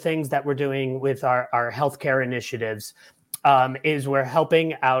 One of the things that we're doing with our healthcare initiatives is we're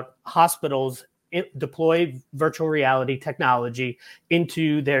helping out hospitals deploy virtual reality technology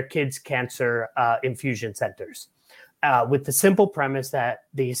into their kids' cancer infusion centers, with the simple premise that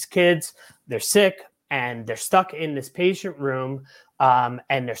these kids, they're sick and they're stuck in this patient room,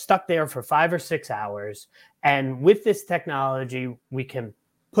 and they're stuck there for 5 or 6 hours. And with this technology, we can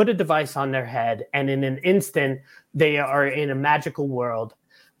put a device on their head, and in an instant, they are in a magical world.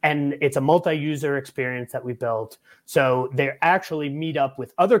 And it's a multi-user experience that we built. So they actually meet up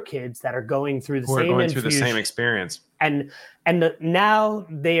with other kids that are going through the same experience. And now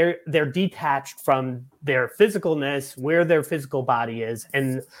they're detached from their physicalness, where their physical body is,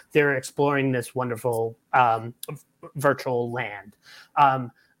 and they're exploring this wonderful virtual land.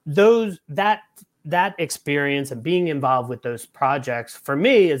 That experience and being involved with those projects for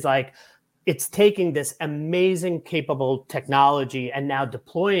me is like, it's taking this amazing, capable technology and now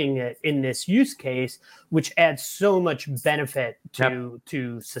deploying it in this use case, which adds so much benefit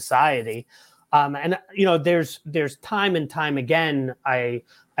to society. And there's time and time again, I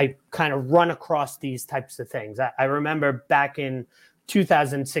kind of run across these types of things. I remember back in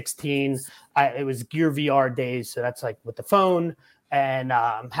 2016, it was Gear VR days, so that's like with the phone. And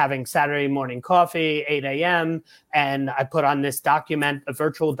having Saturday morning coffee, 8 a.m. And I put on this a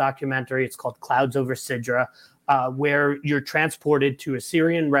virtual documentary. It's called Clouds Over Sidra, where you're transported to a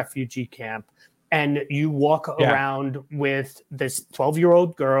Syrian refugee camp. And you walk around with this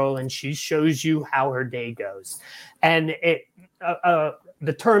 12-year-old girl, and she shows you how her day goes. And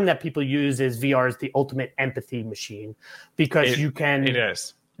the term that people use is VR is the ultimate empathy machine, because you can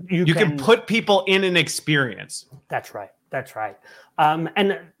put people in an experience. That's right. That's right.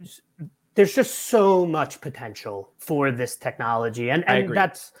 And there's just so much potential for this technology. And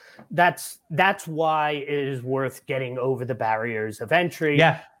that's why it is worth getting over the barriers of entry.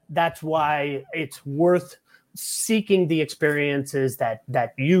 Yeah. That's why it's worth seeking the experiences that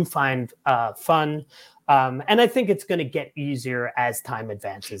you find fun. And I think it's going to get easier as time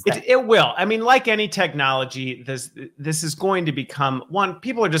advances. It will. I mean, like any technology, this is going to become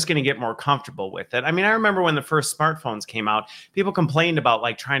people are just going to get more comfortable with it. I mean, I remember when the first smartphones came out, people complained about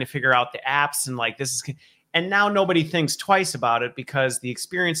like trying to figure out the apps and like and now nobody thinks twice about it because the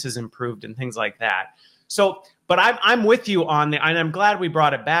experience has improved and things like that. So, but I'm with you and I'm glad we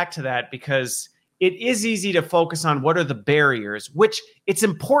brought it back to that, because it is easy to focus on what are the barriers, which it's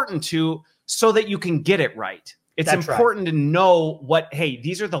important to, so that you can get it right. It's important to know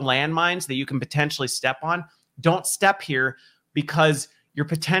these are the landmines that you can potentially step on. Don't step here, because you're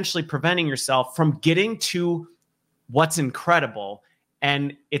potentially preventing yourself from getting to what's incredible.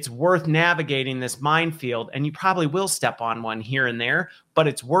 And it's worth navigating this minefield. And you probably will step on one here and there, but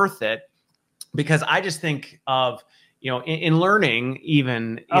it's worth it, because I just think of, in learning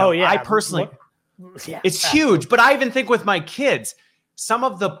even, I personally, it's huge, but I even think with my kids, some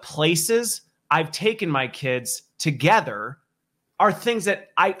of the places I've taken my kids together are things that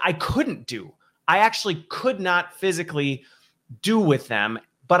I couldn't do. I actually could not physically do with them,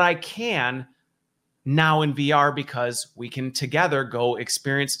 but I can now in VR, because we can together go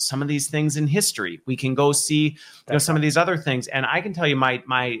experience some of these things in history. We can go see some of these other things. And I can tell you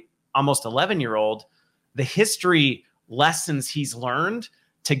my almost 11-year-old, the history lessons he's learned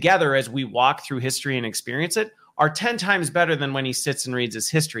together as we walk through history and experience it are 10 times better than when he sits and reads his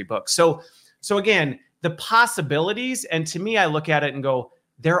history book. So again, the possibilities, and to me, I look at it and go,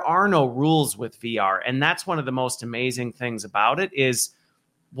 there are no rules with VR. And that's one of the most amazing things about it is,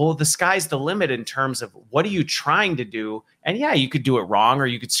 well, the sky's the limit in terms of what are you trying to do? And yeah, you could do it wrong, or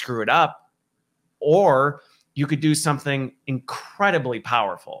you could screw it up, or you could do something incredibly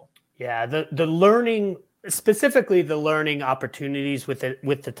powerful. Yeah, the learning, specifically the learning opportunities with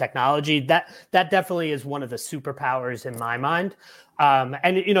the technology, that definitely is one of the superpowers in my mind.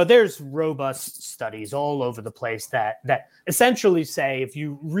 And there's robust studies all over the place that essentially say if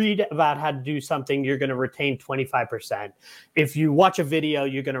you read about how to do something, you're going to retain 25%. If you watch a video,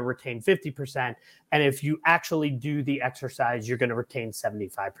 you're going to retain 50%. And if you actually do the exercise, you're going to retain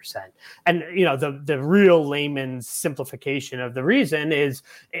 75%. And the real layman's simplification of the reason is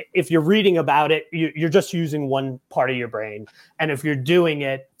if you're reading about it, you're just using one part of your brain. And if you're doing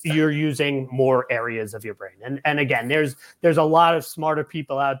it, you're using more areas of your brain. And again, there's a lot of smarter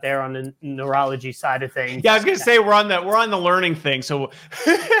people out there on the neurology side of things. Yeah, I was gonna say we're on the learning thing. So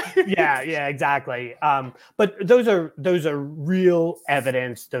yeah, exactly. But those are real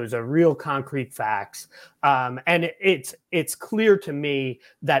evidence. Those are real concrete facts. And it's clear to me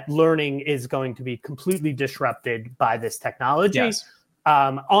that learning is going to be completely disrupted by this technology. Yes.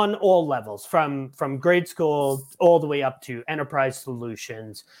 On all levels, from grade school all the way up to enterprise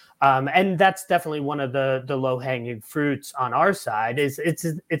solutions. And that's definitely one of the low-hanging fruits on our side. Is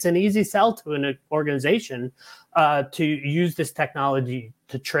it's an easy sell to an organization to use this technology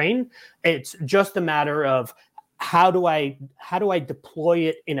to train. It's just a matter of how do I deploy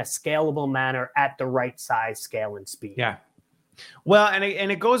it in a scalable manner at the right size, scale, and speed. Yeah. Well, and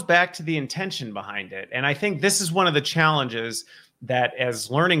it goes back to the intention behind it. And I think this is one of the challenges that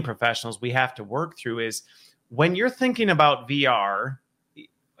as learning professionals we have to work through is when you're thinking about VR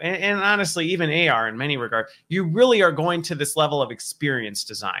and honestly even AR in many regards, you really are going to this level of experience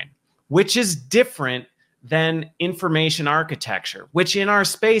design, which is different than information architecture, which in our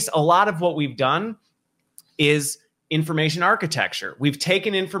space, a lot of what we've done is information architecture. We've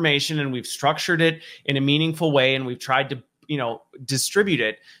taken information and we've structured it in a meaningful way, and we've tried to, distribute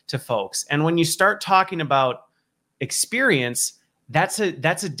it to folks. And when you start talking about experience, that's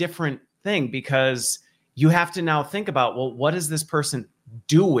a different thing, because you have to now think about, well, what is this person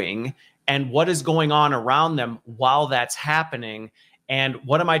doing and what is going on around them while that's happening? And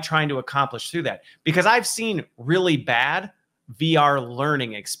what am I trying to accomplish through that? Because I've seen really bad VR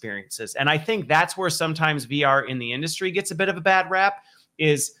learning experiences. And I think that's where sometimes VR in the industry gets a bit of a bad rap,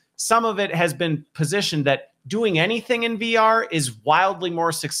 is some of it has been positioned that doing anything in VR is wildly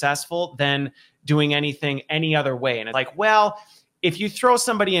more successful than doing anything any other way. And it's like, well, if you throw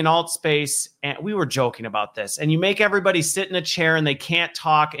somebody in alt space, and we were joking about this, and you make everybody sit in a chair and they can't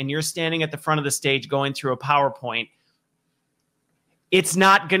talk, and you're standing at the front of the stage going through a PowerPoint, it's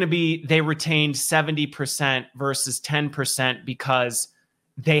not going to be they retained 70% versus 10% because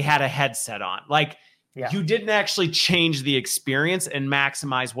they had a headset on. Like, you didn't actually change the experience and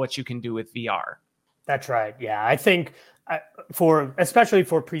maximize what you can do with VR. That's right. Yeah, I think especially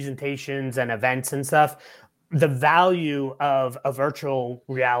for presentations and events and stuff, the value of a virtual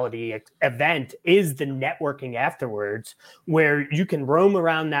reality event is the networking afterwards, where you can roam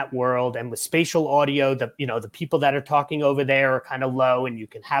around that world, and with spatial audio, the people that are talking over there are kind of low, and you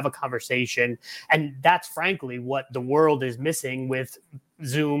can have a conversation. And that's frankly what the world is missing with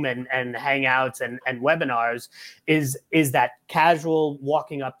Zoom and Hangouts and webinars is that casual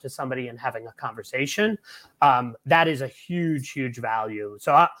walking up to somebody and having a conversation. That is a huge value.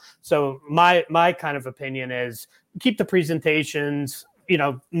 So my kind of opinion is keep the presentations,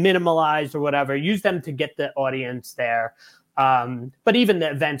 minimalized or whatever, use them to get the audience there. But even the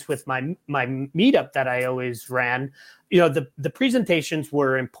events with my meetup that I always ran, the presentations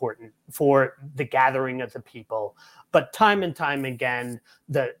were important for the gathering of the people. But time and time again,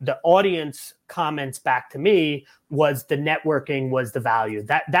 the audience comments back to me was the networking was the value.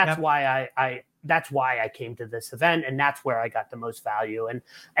 That's why I came to this event, and that's where I got the most value.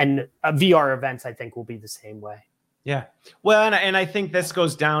 And VR events, I think, will be the same way. Yeah. Well, and I think this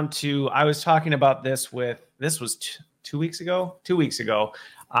goes down to, I was talking about this was 2 weeks ago. 2 weeks ago,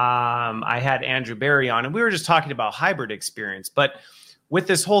 I had Andrew Barry on, and we were just talking about hybrid experience. But with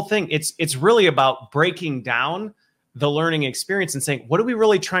this whole thing, it's really about breaking down the learning experience and saying, what are we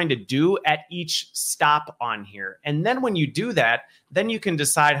really trying to do at each stop on here? And then when you do that, then you can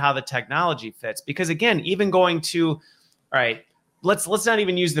decide how the technology fits. Because again, even going to, all right, let's not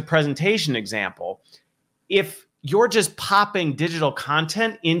even use the presentation example. If you're just popping digital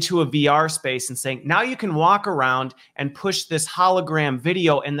content into a VR space and saying, now you can walk around and push this hologram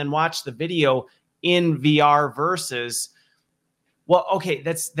video and then watch the video in VR versus, well, okay,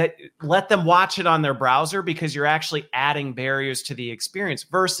 let them watch it on their browser, because you're actually adding barriers to the experience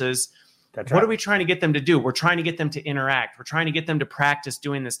versus what are we trying to get them to do? We're trying to get them to interact. We're trying to get them to practice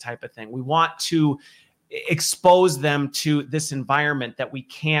doing this type of thing. We want to expose them to this environment that we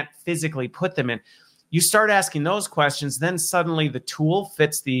can't physically put them in. you start asking those questions, then suddenly the tool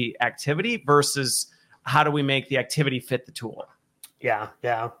fits the activity versus how do we make the activity fit the tool? Yeah,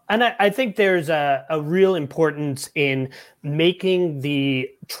 yeah. And I think there's a real importance in making the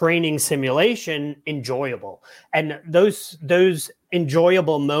training simulation enjoyable. And those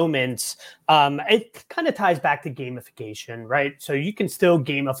enjoyable moments, it kind of ties back to gamification, right? So you can still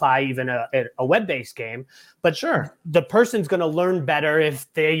gamify even a web-based game, but sure, the person's going to learn better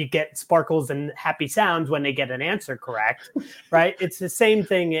if they get sparkles and happy sounds when they get an answer correct, right? It's the same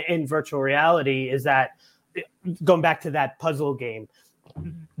thing in virtual reality, is that going back to that puzzle game,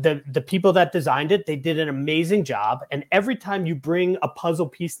 the people that designed it, they did an amazing job. And every time you bring a puzzle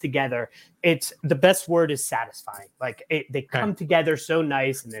piece together, it's the best word is satisfying. Like they come together so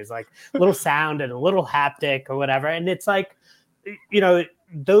nice, and there's like a little sound and a little haptic or whatever. And it's like, you know,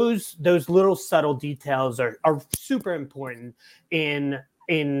 those little subtle details are super important in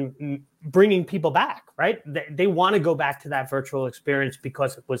bringing people back, right? They want to go back to that virtual experience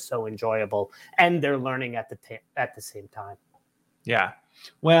because it was so enjoyable, and they're learning at the same time. Yeah.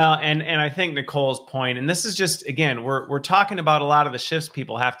 Well, and I think Nicole's point, and this is just, again, we're talking about a lot of the shifts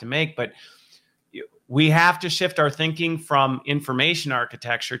people have to make, but we have to shift our thinking from information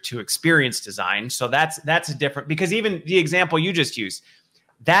architecture to experience design. So that's a different, because even the example you just used,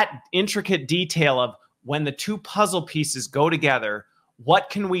 that intricate detail of when the two puzzle pieces go together,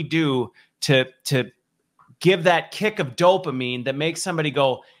 what can we do to give that kick of dopamine that makes somebody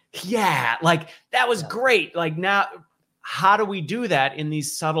go, yeah, like that was great. Like now, how do we do that in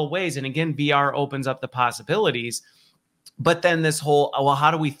these subtle ways? And again, VR opens up the possibilities. But then this whole, well, how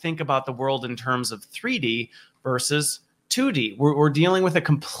do we think about the world in terms of 3D versus 2D? We're dealing with a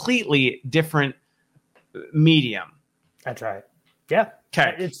completely different medium. That's right. Yeah.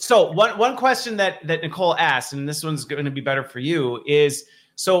 Okay. So one question that Nicole asked, and this one's going to be better for you, is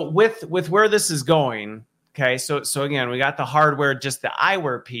so with where this is going. Okay. So again, we got the hardware, just the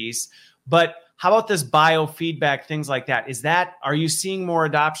eyewear piece, but how about this biofeedback, things like that? Are you seeing more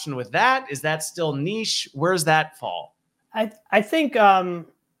adoption with that? Is that still niche? Where's that fall? I think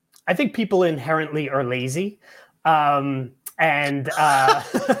people inherently are lazy, and and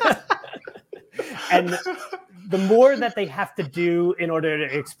the more that they have to do in order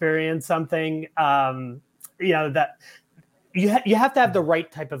to experience something, that you have to have the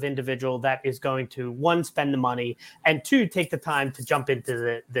right type of individual that is going to, one, spend the money, and two, take the time to jump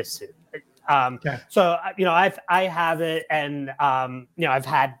into this suit. So I have it, and I've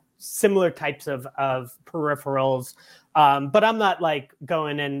had similar types of peripherals, but I'm not like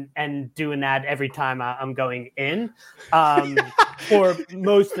going and doing that every time I'm going in for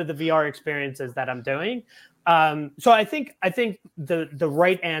most of the VR experiences that I'm doing. So I think the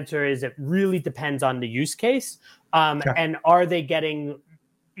right answer is it really depends on the use case, and are they getting,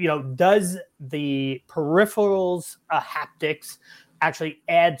 does the peripherals haptics actually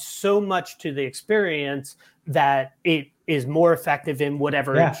add so much to the experience that it is more effective in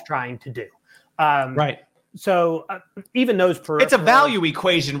whatever it's trying to do. Right. So even those peripherals, it's a value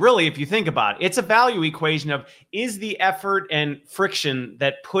equation, really, if you think about it. It's a value equation of, is the effort and friction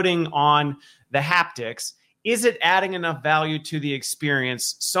that putting on the haptics, is it adding enough value to the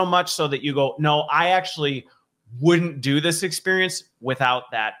experience, so much so that you go, no, I actually wouldn't do this experience without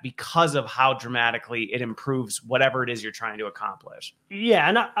that, because of how dramatically it improves whatever it is you're trying to accomplish. Yeah,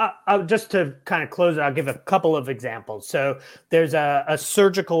 and I'll just to kind of close it, I'll give a couple of examples. So there's a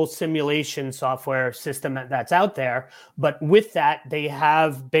surgical simulation software system that's out there, but with that, they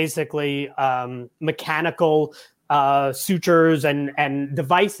have basically mechanical sutures and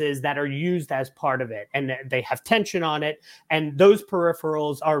devices that are used as part of it, and they have tension on it, and those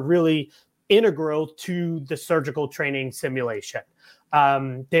peripherals are really integral to the surgical training simulation.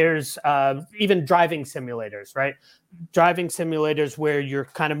 There's even driving simulators, right? Driving simulators where you're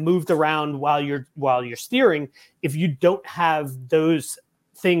kind of moved around while you're steering. If you don't have those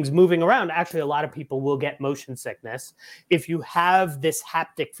things moving around, actually a lot of people will get motion sickness. If you have this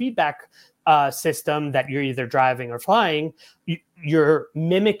haptic feedback system that you're either driving or flying, you're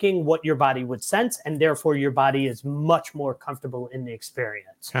mimicking what your body would sense, and therefore your body is much more comfortable in the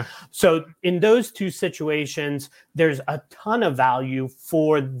experience. So in those two situations, there's a ton of value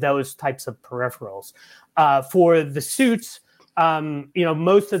for those types of peripherals. For the suits,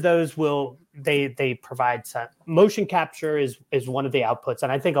 most of those they provide some motion capture is one of the outputs,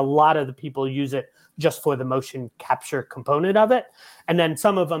 and I think a lot of the people use it just for the motion capture component of it. And then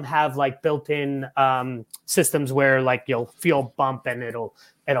some of them have like built-in systems where like you'll feel bump and it'll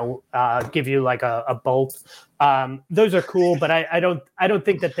give you like a bolt. Those are cool, but I don't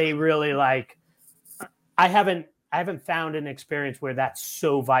think that they really like. I haven't found an experience where that's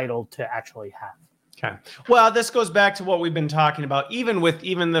so vital to actually have. Okay. Well, this goes back to what we've been talking about, even with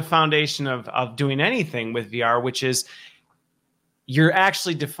the foundation of doing anything with VR, which is you're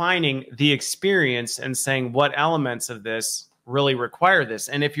actually defining the experience and saying what elements of this really require this.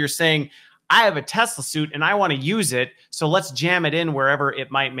 And if you're saying, I have a Tesla suit and I want to use it, so let's jam it in wherever it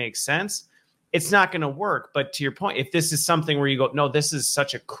might make sense, it's not going to work. But to your point, if this is something where you go, no, this is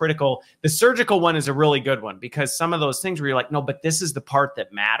such a critical, the surgical one is a really good one, because some of those things where you're like, no, but this is the part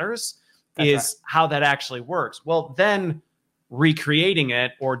that matters. That's is right. How that actually works. Well, then recreating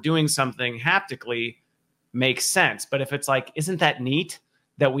it or doing something haptically makes sense. But if it's like, isn't that neat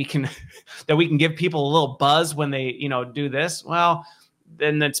that we can give people a little buzz when they, do this? Well,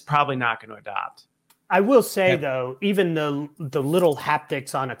 then that's probably not going to adopt. I will say, though, even the little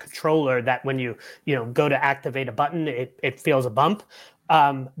haptics on a controller that when you go to activate a button, it feels a bump.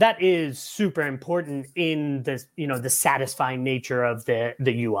 That is super important in the satisfying nature of the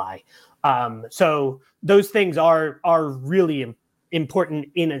UI. So those things are really important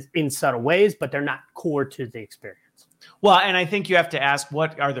in subtle ways, but they're not core to the experience. Well, and I think you have to ask,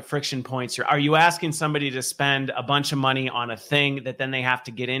 what are the friction points here? Are you asking somebody to spend a bunch of money on a thing that then they have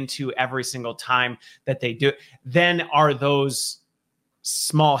to get into every single time that they do? Then are those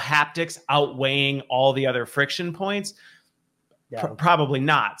small haptics outweighing all the other friction points? Yeah. Probably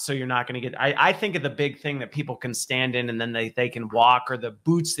not. So you're not going to get, I think of the big thing that people can stand in and then they can walk, or the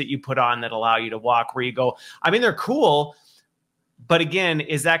boots that you put on that allow you to walk, where you go, I mean, they're cool. But again,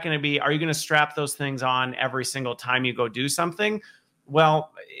 is that going to be, are you going to strap those things on every single time you go do something?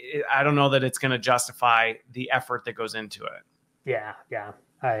 Well, I don't know that it's going to justify the effort that goes into it. Yeah,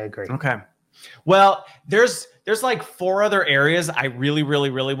 I agree. Okay. Well, there's like 4 other areas I really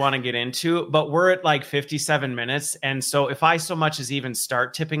want to get into, but we're at like 57 minutes. And so if I so much as even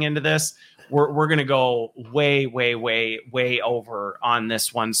start tipping into this, we're going to go way over on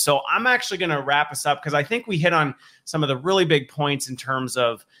this one. So I'm actually going to wrap us up, because I think we hit on some of the really big points in terms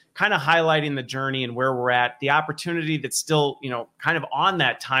of kind of highlighting the journey and where we're at, the opportunity that's still, kind of on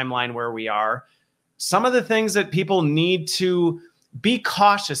that timeline where we are, some of the things that people need to be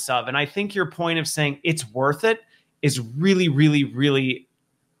cautious of. And I think your point of saying it's worth it is really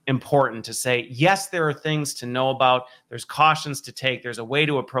important to say. Yes, there are things to know about. There's cautions to take. There's a way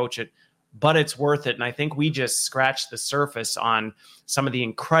to approach it, but it's worth it. And I think we just scratched the surface on some of the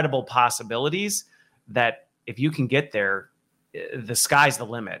incredible possibilities that if you can get there, the sky's the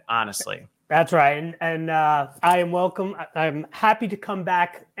limit, honestly. That's right. And I am welcome. I'm happy to come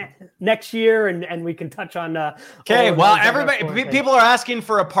back next year and we can touch on. Okay. Well, everybody, people are asking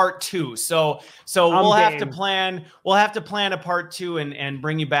for a part 2. So we'll have to plan a part 2 and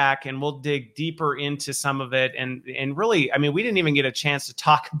bring you back, and we'll dig deeper into some of it. And really, I mean, we didn't even get a chance to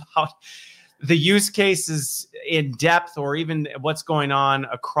talk about the use cases in depth, or even what's going on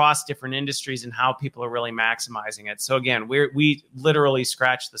across different industries and how people are really maximizing it. So again, we literally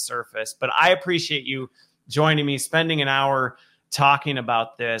scratched the surface, but I appreciate you joining me, spending an hour talking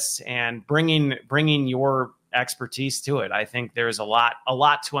about this and bringing your expertise to it. I think there's a lot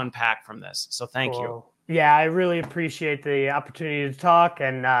to unpack from this. So thank you. Yeah, I really appreciate the opportunity to talk.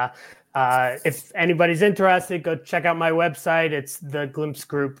 And if anybody's interested, go check out my website. It's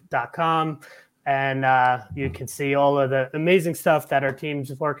theglimpsegroup.com. And you can see all of the amazing stuff that our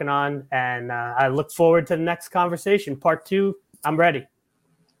team's working on. And I look forward to the next conversation. Part 2, I'm ready.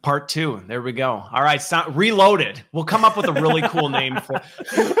 Part 2. There we go. All right. Reloaded. We'll come up with a really cool name for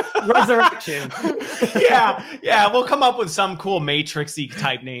Resurrection. Yeah. We'll come up with some cool Matrix-y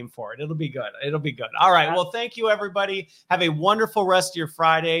type name for it. It'll be good. All right. Well, thank you, everybody. Have a wonderful rest of your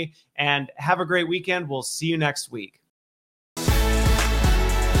Friday and have a great weekend. We'll see you next week.